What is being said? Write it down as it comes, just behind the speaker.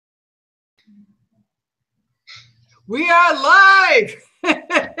We are live.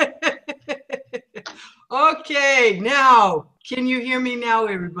 Okay, now, can you hear me now,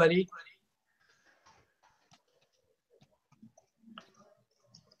 everybody?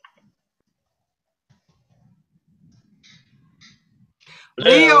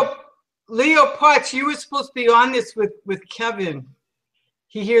 Hello. Leo Potts, you were supposed to be on this with Kevin.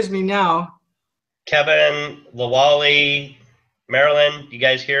 He hears me now. Kevin, Lawali, Marilyn, you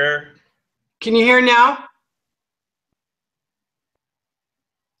guys hear? Can you hear now?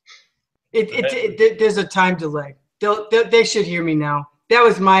 There's a time delay. They should hear me now. That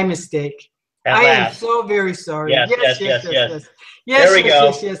was my mistake. I am so very sorry. Yes. Yes, There we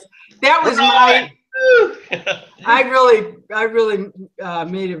go. Yes. That was I really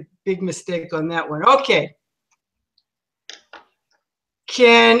made a big mistake on that one. Okay.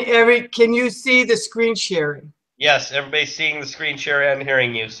 Can you see the screen sharing? Yes, everybody's seeing the screen share and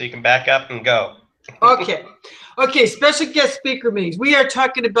hearing you, so you can back up and go. Okay, special guest speaker meetings. We are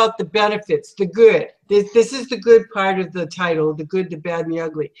talking about the benefits, the good. This is the good part of the title, the good, the bad, and the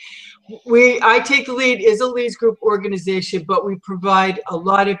ugly. I Take the Lead is a leads group organization, but we provide a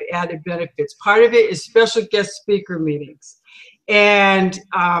lot of added benefits. Part of it is special guest speaker meetings. And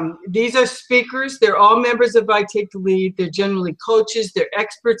these are speakers. They're all members of I Take the Lead. They're generally coaches. They're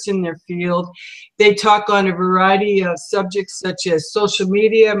experts in their field. They talk on a variety of subjects such as social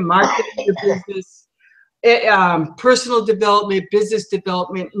media, marketing your business, personal development, business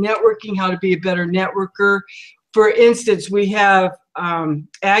development, networking, how to be a better networker. For instance, we have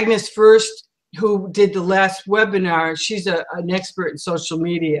Agnes First, who did the last webinar. She's an expert in social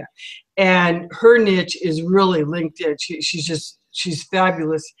media, and her niche is really LinkedIn. She's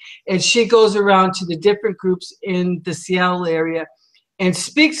fabulous, and she goes around to the different groups in the Seattle area and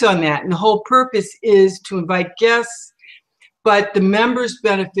speaks on that. And the whole purpose is to invite guests, but the members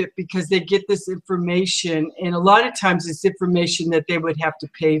benefit because they get this information, and a lot of times it's information that they would have to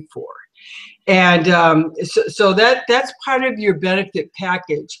pay for. And so that's part of your benefit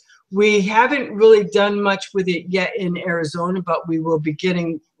package. We haven't really done much with it yet in Arizona, but we will be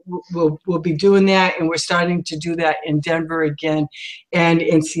we'll be doing that, and we're starting to do that in Denver again, and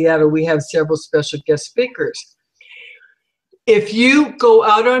in Seattle. We have several special guest speakers. If you go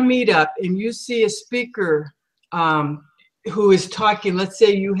out on Meetup and you see a speaker who is talking, let's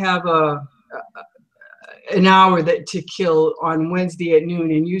say you have an hour to kill on Wednesday at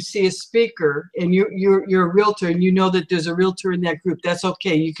noon, and you see a speaker, and you're a realtor, and you know that there's a realtor in that group, that's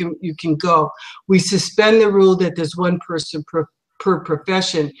okay. You can go. We suspend the rule that there's one person per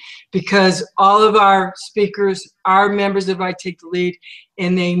profession, because all of our speakers are members of I Take the Lead,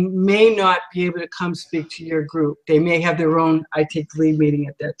 and they may not be able to come speak to your group. They may have their own I Take the Lead meeting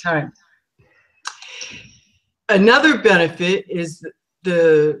at that time. Another benefit is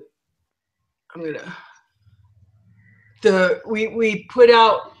we put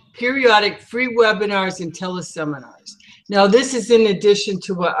out periodic free webinars and teleseminars. Now, this is in addition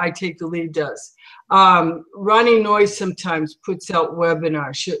to what I Take the Lead does. Ronnie Noyes sometimes puts out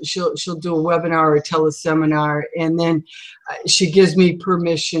webinars. She'll do a webinar or a teleseminar, and then she gives me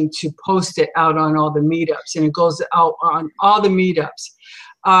permission to post it out on all the meetups, and it goes out on all the meetups.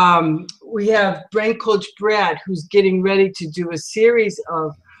 We have Brain Coach Brad, who's getting ready to do a series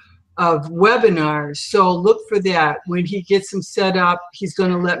of webinars, so look for that. When he gets them set up, he's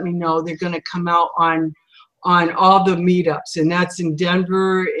going to let me know. They're going to come out on all the meetups, and that's in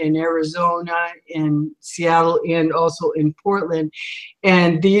Denver, in Arizona, in Seattle, and also in Portland.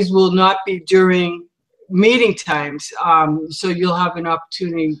 And these will not be during meeting times, so you'll have an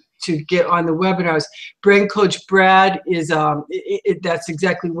opportunity to get on the webinars. Brain Coach Brad is, that's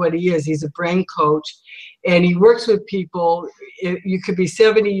exactly what he is. He's a brain coach, and he works with people. You could be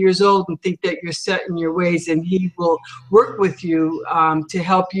 70 years old and think that you're set in your ways, and he will work with you to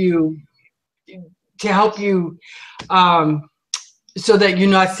help you so that you're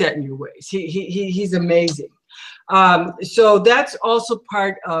not set in your ways. He's amazing. So that's also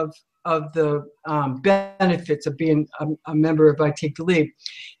part of the benefits of being a member of I Take the Lead.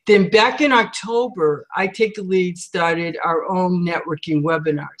 Then back in October, I Take the Lead started our own networking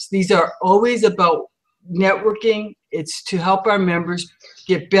webinars. These are always about networking. It's to help our members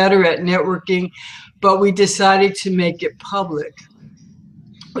get better at networking, but we decided to make it public.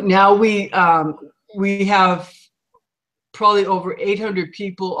 Now we have probably over 800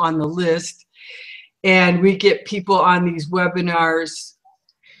 people on the list, and we get people on these webinars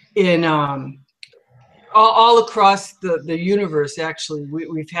in all across the universe. Actually,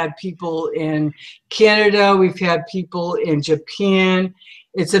 we've had people in Canada, we've had people in Japan.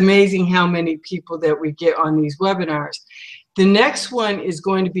 It's amazing how many people that we get on these webinars. The next one is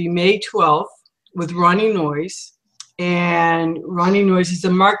going to be May 12th with Ronnie Noyes. And Ronnie Noyes is a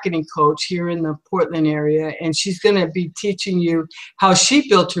marketing coach here in the Portland area, and she's going to be teaching you how she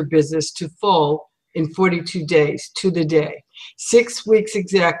built her business to full in 42 days to the day. 6 weeks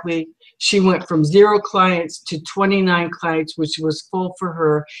exactly. She went from 0 clients to 29 clients, which was full for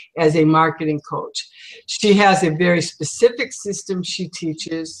her as a marketing coach. She has a very specific system she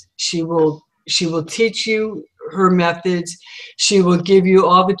teaches. She will teach you her methods. She will give you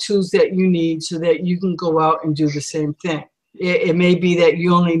all the tools that you need so that you can go out and do the same thing. It may be that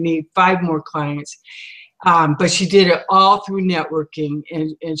you only need 5 more clients, but she did it all through networking,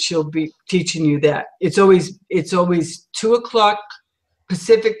 and she'll be teaching you that. It's always 2 o'clock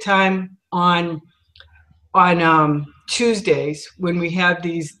Pacific time on Tuesdays when we have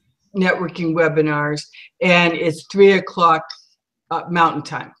these networking webinars, and it's 3 o'clock Mountain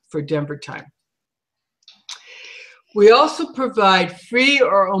Time for Denver time. We also provide free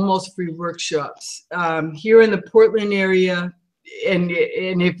or almost free workshops here in the Portland area, and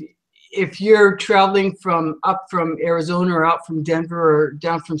if you're traveling up from Arizona or out from Denver or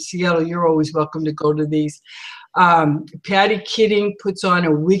down from Seattle, you're always welcome to go to these. Patty Kidding puts on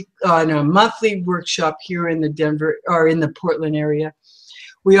a monthly workshop here in the Denver or in the Portland area.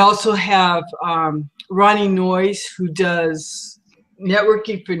 We also have Ronnie Noyes, who does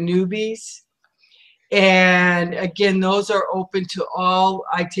networking for newbies. And again, those are open to all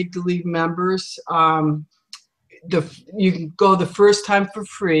I Take the Lead members. You can go the first time for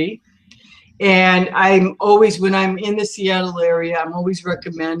free. And I'm always, when I'm in the Seattle area, I'm always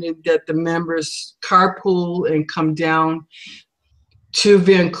recommending that the members carpool and come down to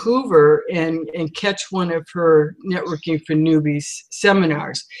Vancouver and catch one of her Networking for Newbies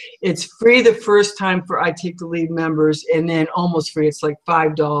seminars. It's free the first time for I Take the Lead members, and then almost free. It's like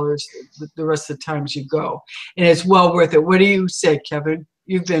 $5 the rest of the times you go. And it's well worth it. What do you say, Kevin?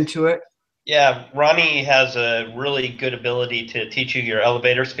 You've been to it. Yeah, Ronnie has a really good ability to teach you your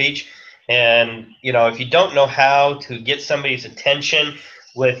elevator speech. And, if you don't know how to get somebody's attention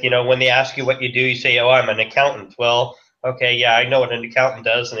with, when they ask you what you do, you say, oh, I'm an accountant. Well, okay, yeah, I know what an accountant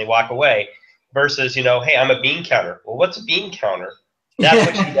does, and they walk away. Versus, hey, I'm a bean counter. Well, what's a bean counter? That's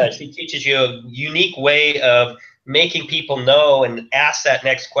what she does. She teaches you a unique way of making people know and ask that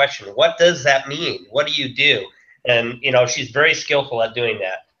next question. What does that mean? What do you do? And, she's very skillful at doing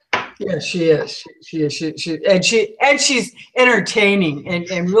that. Yeah, she is. And she's entertaining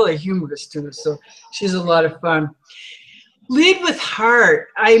and really humorous too. So she's a lot of fun. Lead with Heart.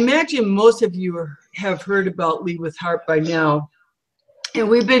 I imagine most of you have heard about Lead with Heart by now. And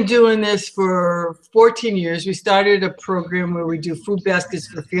we've been doing this for 14 years. We started a program where we do food baskets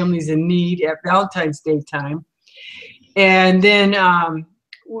for families in need at Valentine's Day time. And then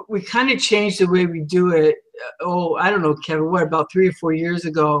we kind of changed the way we do it. I don't know, Kevin, about 3 or 4 years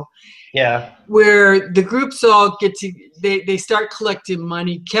ago? Yeah. Where the groups all get to, they start collecting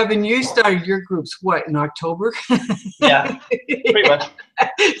money. Kevin, you started your groups, in October? Yeah, pretty much.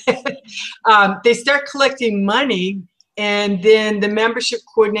 They start collecting money, and then the membership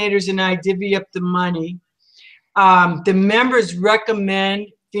coordinators and I divvy up the money. The members recommend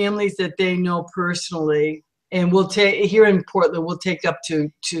families that they know personally, and we'll take, here in Portland, we'll take up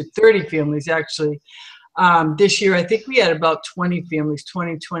to 30 families actually. This year, I think we had about 20 families,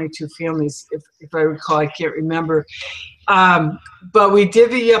 22 families, if I recall. I can't remember. But we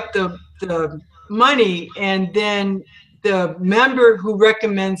divvy up the money, and then the member who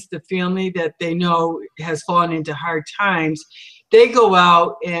recommends the family that they know has fallen into hard times, they go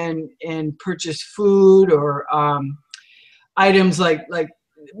out and purchase food or items like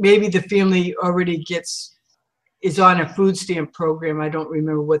maybe the family already is on a food stamp program. I don't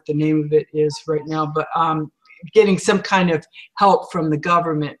remember what the name of it is right now, but getting some kind of help from the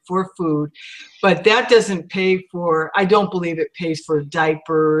government for food. But that doesn't pay for, I don't believe it pays for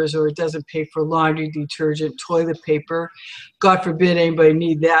diapers, or it doesn't pay for laundry detergent, toilet paper. God forbid anybody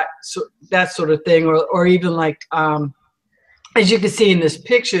need that sort of thing. Or even like, as you can see in this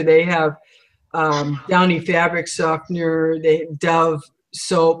picture, they have Downy fabric softener, they Dove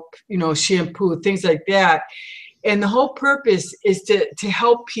soap, shampoo, things like that. And the whole purpose is to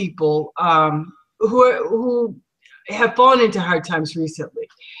help people who have fallen into hard times recently.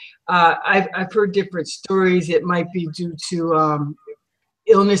 I've heard different stories. It might be due to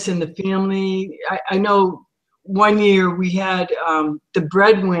illness in the family. I know one year we had the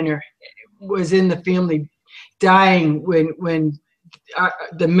breadwinner was in the family dying when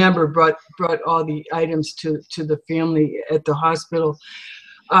the member brought all the items to the family at the hospital.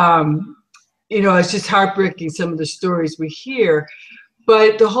 It's just heartbreaking, some of the stories we hear.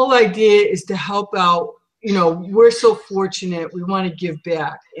 But the whole idea is to help out. We're so fortunate. We want to give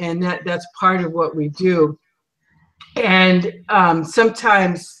back, and that's part of what we do. And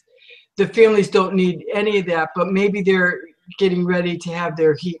sometimes the families don't need any of that, but maybe they're getting ready to have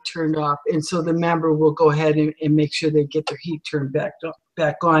their heat turned off. And so the member will go ahead and make sure they get their heat turned back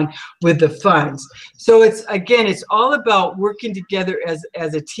on with the funds. So it's, again, it's all about working together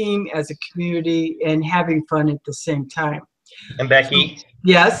as a team, as a community, and having fun at the same time. And Becky?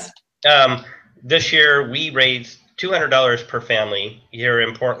 Yes? This year we raised $200 per family here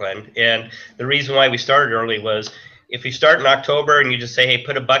in Portland. And the reason why we started early was, if you start in October and you just say, hey,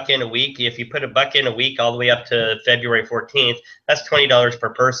 put $1 in a week, if you put $1 in a week all the way up to February 14th, that's $20 per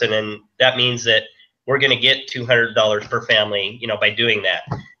person. And that means that we're going to get $200 per family, you know, by doing that.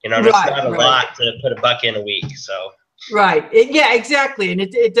 You know, it's not a lot to put $1 in a week. So. Right. Yeah, exactly. And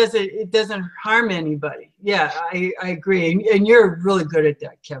it doesn't harm anybody. Yeah, I agree. And you're really good at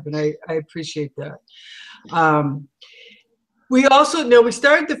that, Kevin. I appreciate that. We also know we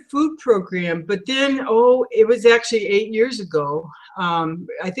started the food program, but then, it was actually 8 years ago.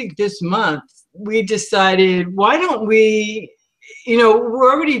 I think this month we decided, why don't we, you know, we're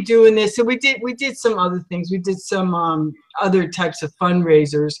already doing this. So we did some other things. We did some other types of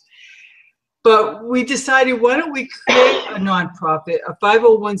fundraisers, but we decided, why don't we create a nonprofit, a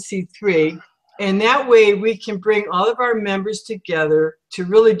 501c3, and that way we can bring all of our members together to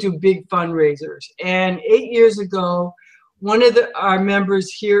really do big fundraisers. And 8 years ago, one of our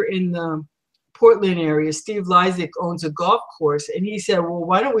members here in the Portland area, Steve Lysick, owns a golf course, and he said, well,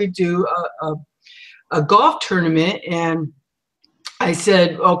 why don't we do a golf tournament? And I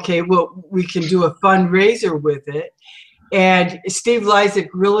said, okay, well, we can do a fundraiser with it. And Steve Lysick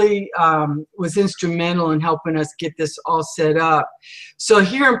really was instrumental in helping us get this all set up. So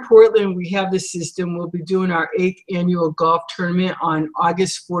here in Portland, we have the system. We'll be doing our 8th annual golf tournament on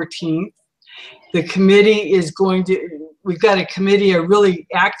August 14th. The committee is going to, we've got a committee, a really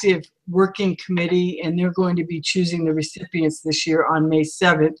active working committee, and they're going to be choosing the recipients this year on May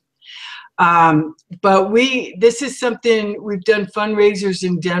 7th. But this is something, we've done fundraisers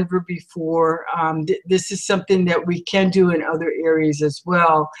in Denver before. This is something that we can do in other areas as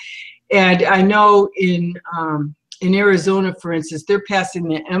well. And I know in Arizona, for instance, they're passing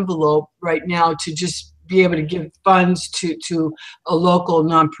the envelope right now to just be able to give funds to a local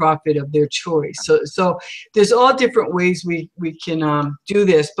nonprofit of their choice. So there's all different ways we can do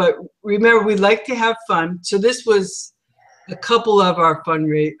this. But remember, we like to have fun. So this was a couple of our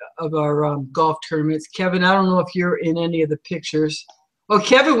golf tournaments. Kevin, I don't know if you're in any of the pictures. Oh,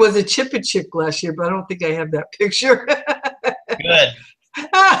 Kevin was a chip and chick last year, but I don't think I have that picture. Good.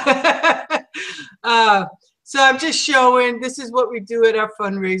 So I'm just showing, this is what we do at our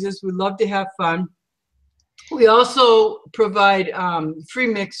fundraisers. We love to have fun. We also provide free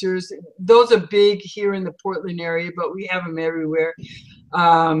mixers. Those are big here in the Portland area, but we have them everywhere.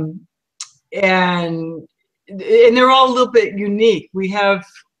 And they're all a little bit unique. We have,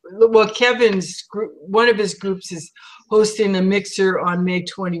 well, Kevin's group, one of his groups is hosting a mixer on May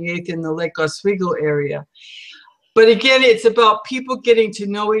 28th in the Lake Oswego area. But again, it's about people getting to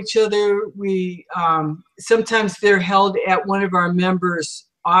know each other. We sometimes they're held at one of our members'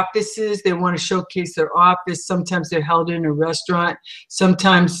 offices. They want to showcase their office. Sometimes they're held in a restaurant.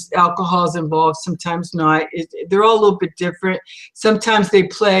 Sometimes alcohol is involved, sometimes not. They're all a little bit different. Sometimes they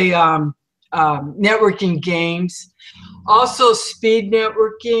play networking games. Also speed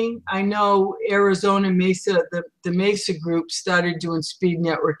networking. I know Arizona Mesa, the Mesa group started doing speed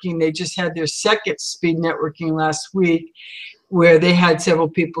networking. They just had their second speed networking last week, where they had several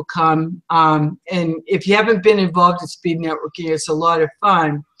people come. And if you haven't been involved in speed networking, it's a lot of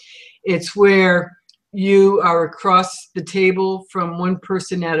fun. It's where you are across the table from one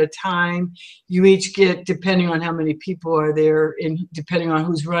person at a time. You each get, depending on how many people are there and depending on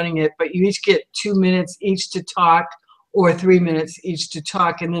who's running it, but you each get 2 minutes each to talk or 3 minutes each to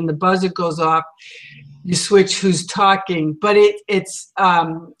talk. And then the buzzer goes off, you switch who's talking. But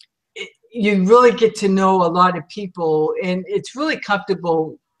you really get to know a lot of people, and it's really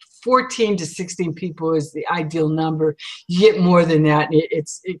comfortable. 14 to 16 people is the ideal number. You get more than that,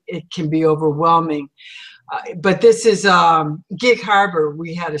 it can be overwhelming. But this is Gig Harbor.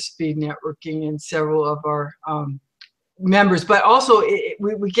 We had a speed networking in several of our members, but also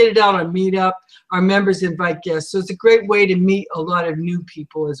we get it out on Meetup. Our members invite guests, so it's a great way to meet a lot of new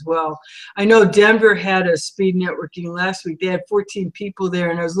people as well. I know Denver had a speed networking last week. They had 14 people there,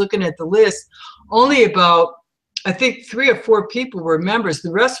 and I was looking at the list. Only about, I think, 3 or 4 people were members.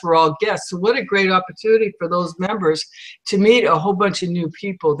 The rest were all guests. So what a great opportunity for those members to meet a whole bunch of new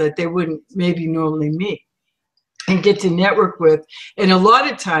people that they wouldn't maybe normally meet and get to network with. And a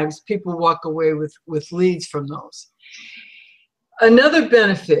lot of times people walk away with leads from those. Another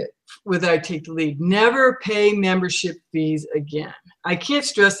benefit with I Take the Lead. Never pay membership fees again. I can't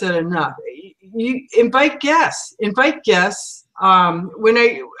stress that enough. You invite guests. Invite guests. When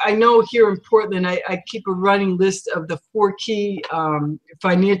I know here in Portland, I keep a running list of the 4 key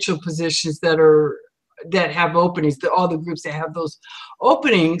financial positions that have openings, all the groups that have those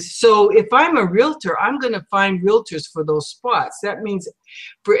openings. So if I'm a realtor, I'm going to find realtors for those spots. That means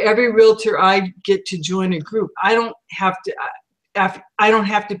for every realtor I get to join a group, I don't have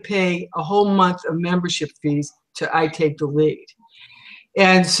to pay a whole month of membership fees to I Take the Lead.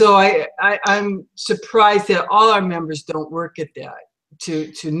 And so I'm surprised that all our members don't work at that,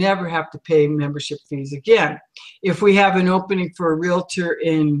 to never have to pay membership fees again. If we have an opening for a realtor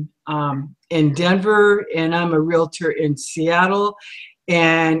in Denver, and I'm a realtor in Seattle,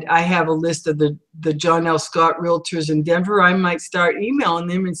 and I have a list of the John L. Scott realtors in Denver, I might start emailing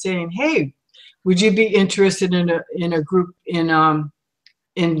them and saying, hey, would you be interested in a group in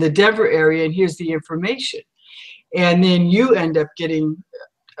the Denver area, and here's the information. And then you end up getting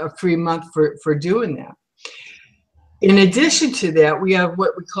a free month for doing that. In addition to that, we have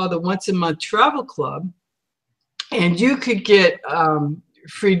what we call the Once a Month Travel Club. And you could get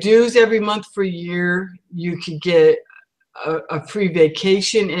free dues every month for a year. You could get a free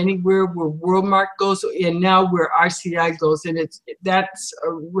vacation anywhere where WorldMark goes, and now where RCI goes, and that's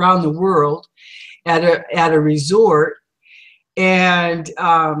around the world at a resort. And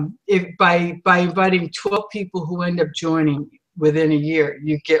if by inviting 12 people who end up joining within a year,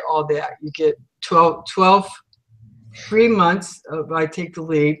 you get all that. You get 12 free months of I Take the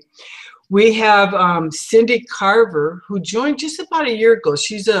Lead. We have Cindy Carver, who joined just about a year ago.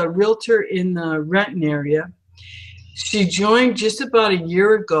 She's a realtor in the Renton area. She joined just about a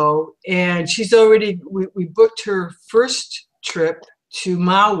year ago, and she's already, we booked her first trip to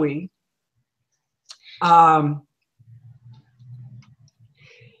Maui.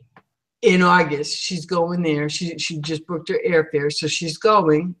 In August. She's going there. She just booked her airfare, so she's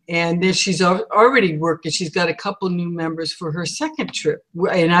going. And then she's already working. She's got a couple new members for her second trip,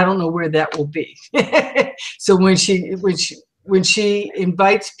 and I don't know where that will be. So when she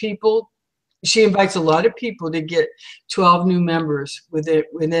invites people, she invites a lot of people to get 12 new members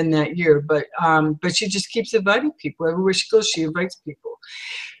within that year. But she just keeps inviting people. Everywhere she goes, she invites people.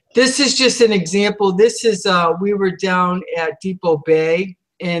 This is just an example. This is we were down at Depot Bay.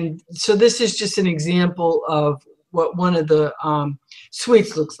 And so this is just an example of what one of the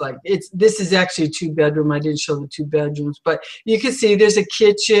suites looks like. This is actually a 2-bedroom. I didn't show the 2 bedrooms, but you can see there's a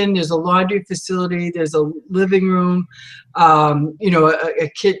kitchen, there's a laundry facility, there's a living room, a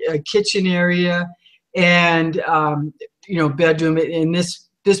kitchen area, and bedroom. And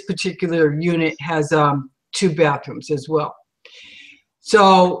this particular unit has 2 bathrooms as well.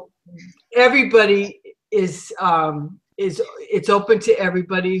 So everybody is. It's open to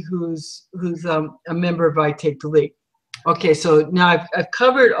everybody who's a member of I Take the Lead. Okay, so now I've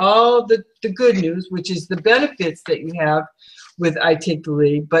covered all the good news, which is the benefits that you have with I Take the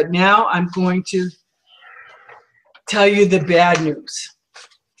Lead. But now I'm going to tell you the bad news.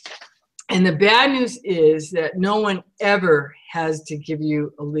 And the bad news is that no one ever has to give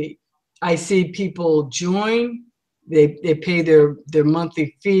you a lead. I see people join, they pay their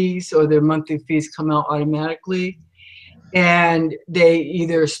monthly fees, or their monthly fees come out automatically. And they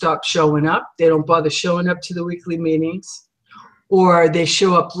either stop showing up, they don't bother showing up to the weekly meetings, or they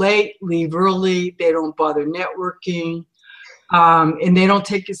show up late, leave early, they don't bother networking, and they don't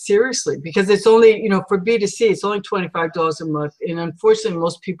take it seriously, because it's only, for B2C, it's only $25 a month, and unfortunately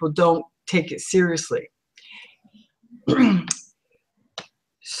most people don't take it seriously.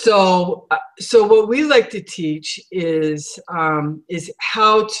 So what we like to teach is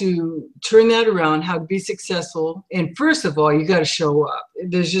how to turn that around, how to be successful. And first of all, you got to show up.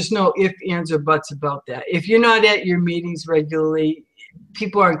 There's just no ifs, ands, or buts about that. If you're not at your meetings regularly,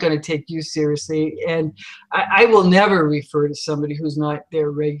 people aren't going to take you seriously. And I will never refer to somebody who's not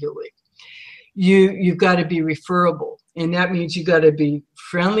there regularly. You've got to be referable. And that means you got to be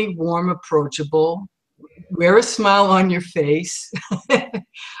friendly, warm, approachable. Wear a smile on your face.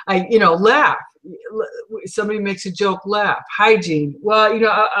 Laugh. Somebody makes a joke, laugh. Hygiene. Well,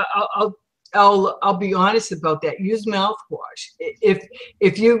 I'll be honest about that. Use mouthwash.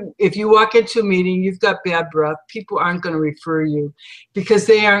 If you walk into a meeting, you've got bad breath, people aren't going to refer you, because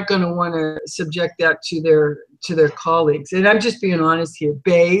they aren't going to want to subject that to their colleagues. And I'm just being honest here.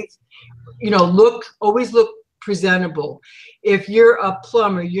 Bathe. Always look presentable. If you're a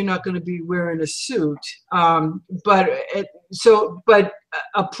plumber, you're not going to be wearing a suit, but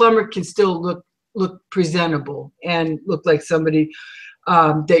a plumber can still look presentable and look like somebody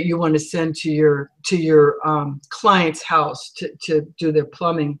that you want to send to your client's house to do their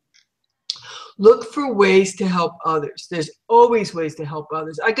plumbing. look for ways to help others. There's always ways to help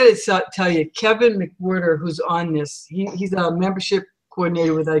others. I got to tell you, Kevin McWhirter, who's on this, he's a membership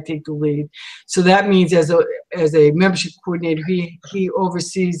coordinator with I Take the Lead. So that means as a membership coordinator, he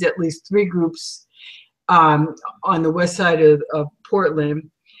oversees at least 3 groups on the west side of Portland.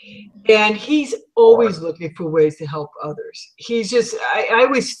 And he's always looking for ways to help others. He's just, I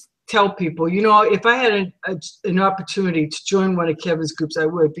always tell people, you know, if I had an opportunity to join one of Kevin's groups, I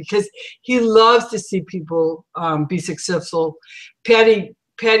would, because he loves to see people be successful. Patty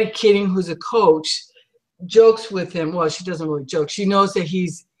Kidding, who's a coach, jokes with him. Well, she doesn't really joke. She knows that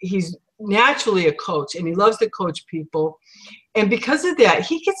he's naturally a coach, and he loves to coach people. And because of that,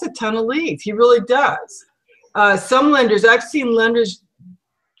 he gets a ton of leads. He really does. Some lenders, I've seen lenders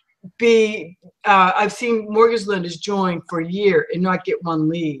I've seen mortgage lenders join for a year and not get 1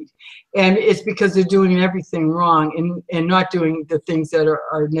 lead. And it's because they're doing everything wrong and not doing the things that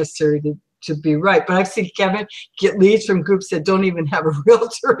are necessary to be right. But I've seen Kevin get leads from groups that don't even have a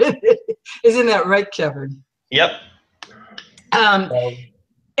realtor in it. Isn't that right, Kevin? Yep.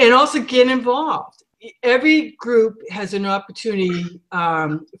 And also get involved. Every group has an opportunity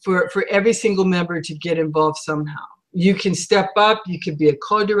for every single member to get involved somehow. You can step up. You can be a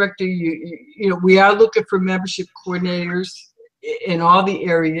co-director. You know, we are looking for membership coordinators in all the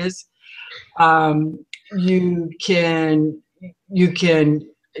areas. You can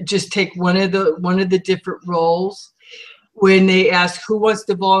just take one of the different roles. When they ask who wants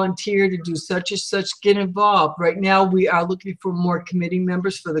to volunteer to do such and such, get involved. Right now, we are looking for more committee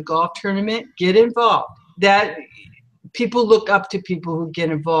members for the golf tournament. Get involved. That people look up to people who get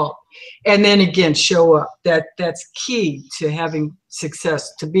involved. And then again, show up. That's key to having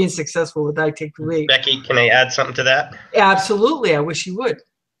success, to being successful with I Take the Lead. Becky, can I add something to that? Absolutely. I wish you would.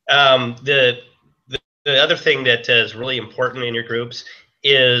 The other thing that is really important in your groups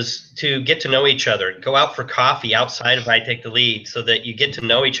is to get to know each other. Go out for coffee outside of I Take the Lead so that you get to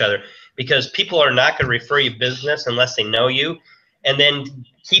know each other, because people are not going to refer you business unless they know you. And then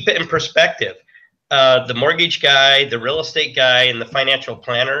keep it in perspective. The mortgage guy, the real estate guy, and the financial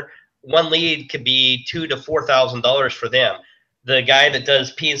planner, 1 lead could be $2,000 to $4,000 for them. The guy that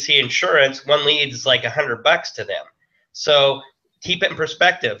does P&C insurance, 1 lead is like $100 to them. So keep it in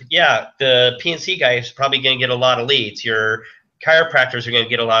perspective. Yeah, the P&C guy is probably going to get a lot of leads. Your chiropractors are going to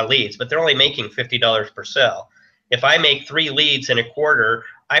get a lot of leads, but they're only making $50 per sale. If I make 3 leads in a quarter,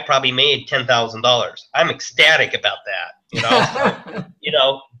 I probably made $10,000. I'm ecstatic about that. You know, so, you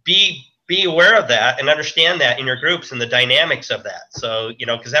know, be aware of that and understand that in your groups and the dynamics of that. So, you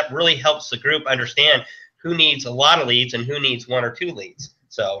know, because that really helps the group understand who needs a lot of leads and who needs 1 or 2 leads.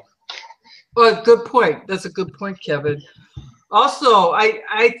 So, well, good point. That's a good point, Kevin. Also,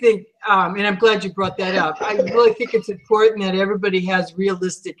 I think, and I'm glad you brought that up, I really think it's important that everybody has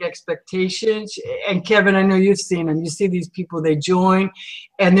realistic expectations. And Kevin, I know you've seen them. You see these people, they join,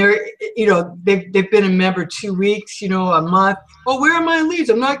 and they're, you know, they've been a member 2 weeks, you know, a month. Oh, where are my leads?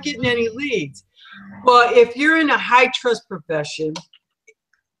 I'm not getting any leads. Well, if you're in a high trust profession,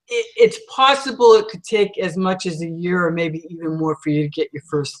 it's possible it could take as much as a year or maybe even more for you to get your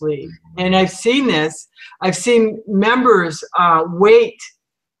first lead. And I've seen this. I've seen members wait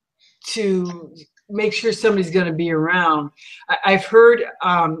to make sure somebody's going to be around. I've heard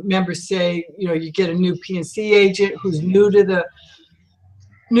members say, you know, you get a new P&C agent who's new to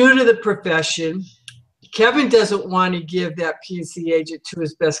the profession. Kevin doesn't want to give that P&C agent to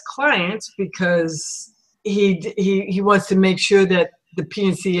his best clients because he wants to make sure that the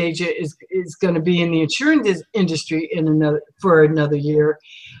P&C agent is going to be in the insurance industry for another year,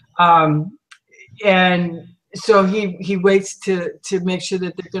 and so he waits to make sure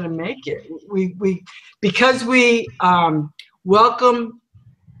that they're going to make it. Because we welcome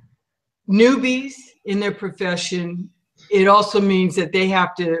newbies in their profession, it also means that they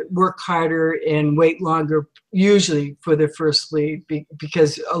have to work harder and wait longer, usually, for their first lead,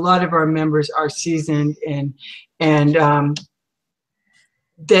 because a lot of our members are seasoned and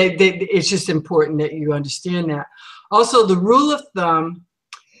it's just important that you understand that. Also, the rule of thumb,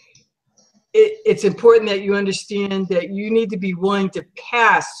 it's important that you understand that you need to be willing to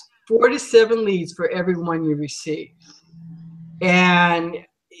pass 4 to 7 leads for every 1 you receive. And,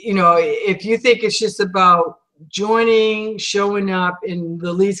 you know, if you think it's just about joining, showing up, and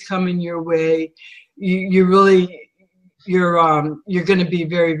the leads coming your way, you're going to be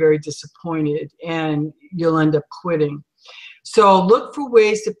very, very disappointed, and you'll end up quitting. So look for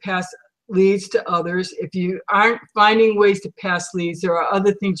ways to pass leads to others. If you aren't finding ways to pass leads, there are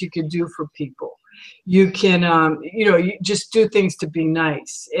other things you can do for people. You can, you just do things to be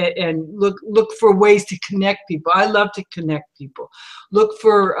nice, and look for ways to connect people. I love to connect people. Look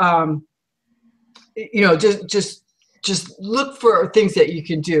for you know, just look for things that you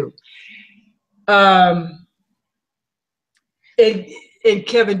can do. And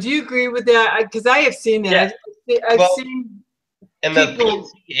Kevin, do you agree with that? Because I have seen that. Yeah. I've seen and people. The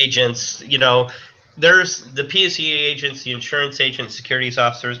PSE agents, you know, there's the PSE agents, the insurance agents, securities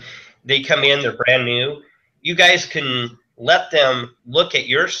officers. They come in, they're brand new. You guys can let them look at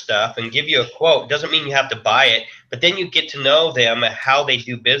your stuff and give you a quote. Doesn't mean you have to buy it, but then you get to know them and how they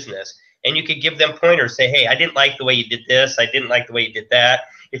do business. And you could give them pointers. Say, hey, I didn't like the way you did this. I didn't like the way you did that.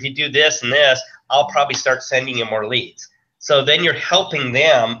 If you do this and this, I'll probably start sending you more leads. So then you're helping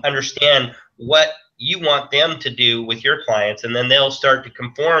them understand what you want them to do with your clients, and then they'll start to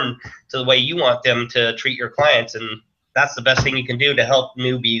conform to the way you want them to treat your clients. And that's the best thing you can do to help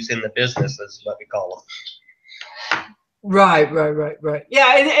newbies in the business, is what we call them. Right.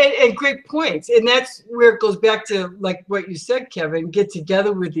 Yeah, and great points. And that's where it goes back to like what you said, Kevin. Get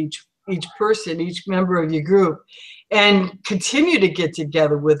together with each person, each member of your group, and continue to get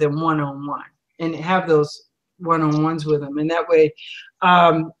together with them one-on-one and have those one-on-ones with them. And that way,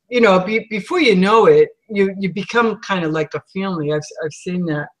 you know, before you know it, you become kind of like a family. I've seen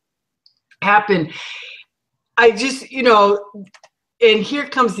that happen. I just, you know, and here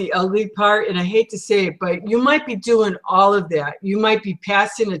comes the ugly part, and I hate to say it, but you might be doing all of that. You might be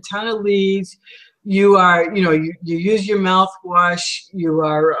passing a ton of leads. You are, you know, you use your mouthwash. You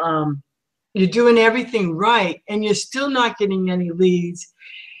are, you're doing everything right, and you're still not getting any leads.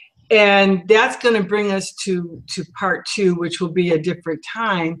 And that's going to bring us to part 2, which will be a different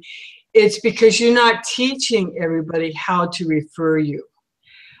time. It's because you're not teaching everybody how to refer you.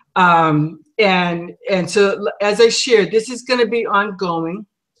 And so, as I shared, this is going to be ongoing.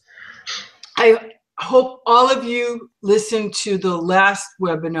 I hope all of you listened to the last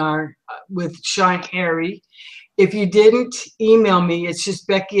webinar with Sean Harry. If you didn't, email me. It's just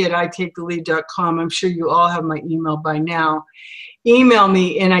Becky@itakethelead.com. I'm sure you all have my email by now. Email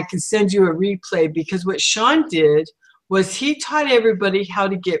me and I can send you a replay, because what Sean did was he taught everybody how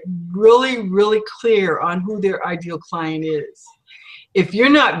to get really, really clear on who their ideal client is. If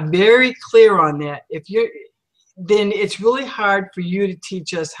you're not very clear on that, then it's really hard for you to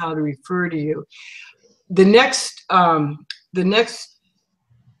teach us how to refer to you. The next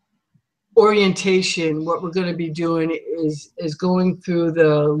orientation, what we're going to be doing is going through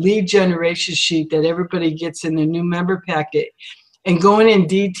the lead generation sheet that everybody gets in the new member packet, and going in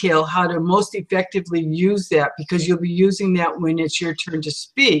detail how to most effectively use that, because you'll be using that when it's your turn to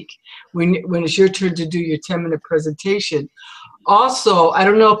speak, when it's your turn to do your 10-minute presentation. Also, I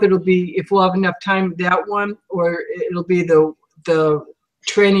don't know if we'll have enough time that one, or it'll be the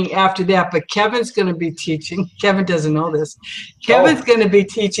training after that, but Kevin's going to be teaching. Kevin doesn't know this. Kevin's going to be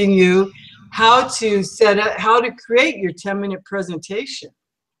teaching you how to how to create your 10-minute presentation.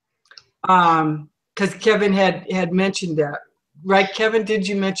 Because Kevin had mentioned that. Right, Kevin? Did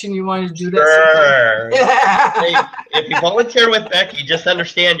you mention you wanted to do that? Sure. Hey, if you volunteer with Becky, just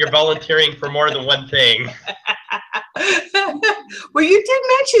understand you're volunteering for more than one thing. Well, you did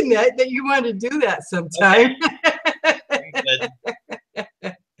mention that you want to do that sometime.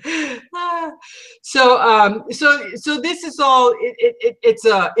 So this is all. It's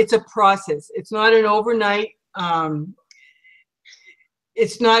a process. It's not an overnight.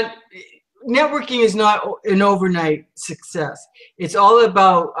 It's not. Networking is not an overnight success. It's all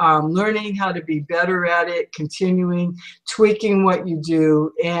about learning how to be better at it, continuing, tweaking what you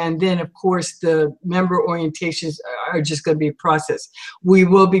do, and then, of course, the member orientations are just going to be a process. We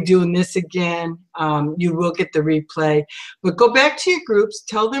will be doing this again. You will get the replay. But go back to your groups.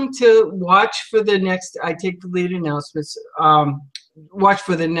 Tell them to watch for the next I Take the Lead announcements. Watch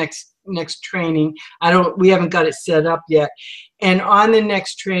for the next training. We haven't got it set up yet. And on the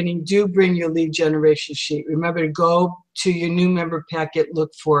next training, do bring your lead generation sheet. Remember to go to your new member packet,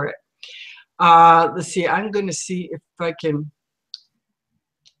 look for it. Let's see, I'm going to see if I can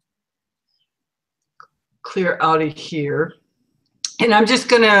clear out of here. And I'm just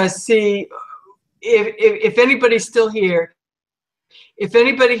going to see if anybody's still here. If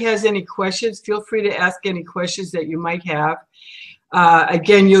anybody has any questions, feel free to ask any questions that you might have.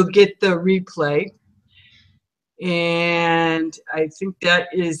 Again, you'll get the replay. And I think that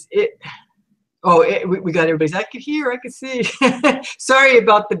is it. Oh, we got everybody's. I could hear, I could see. Sorry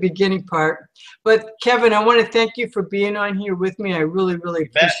about the beginning part. But Kevin, I want to thank you for being on here with me. I really, really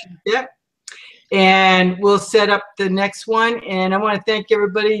appreciate it. And we'll set up the next one. And I want to thank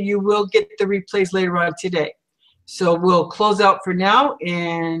everybody. You will get the replays later on today. So we'll close out for now.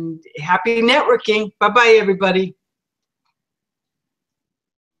 And happy networking. Bye-bye, everybody.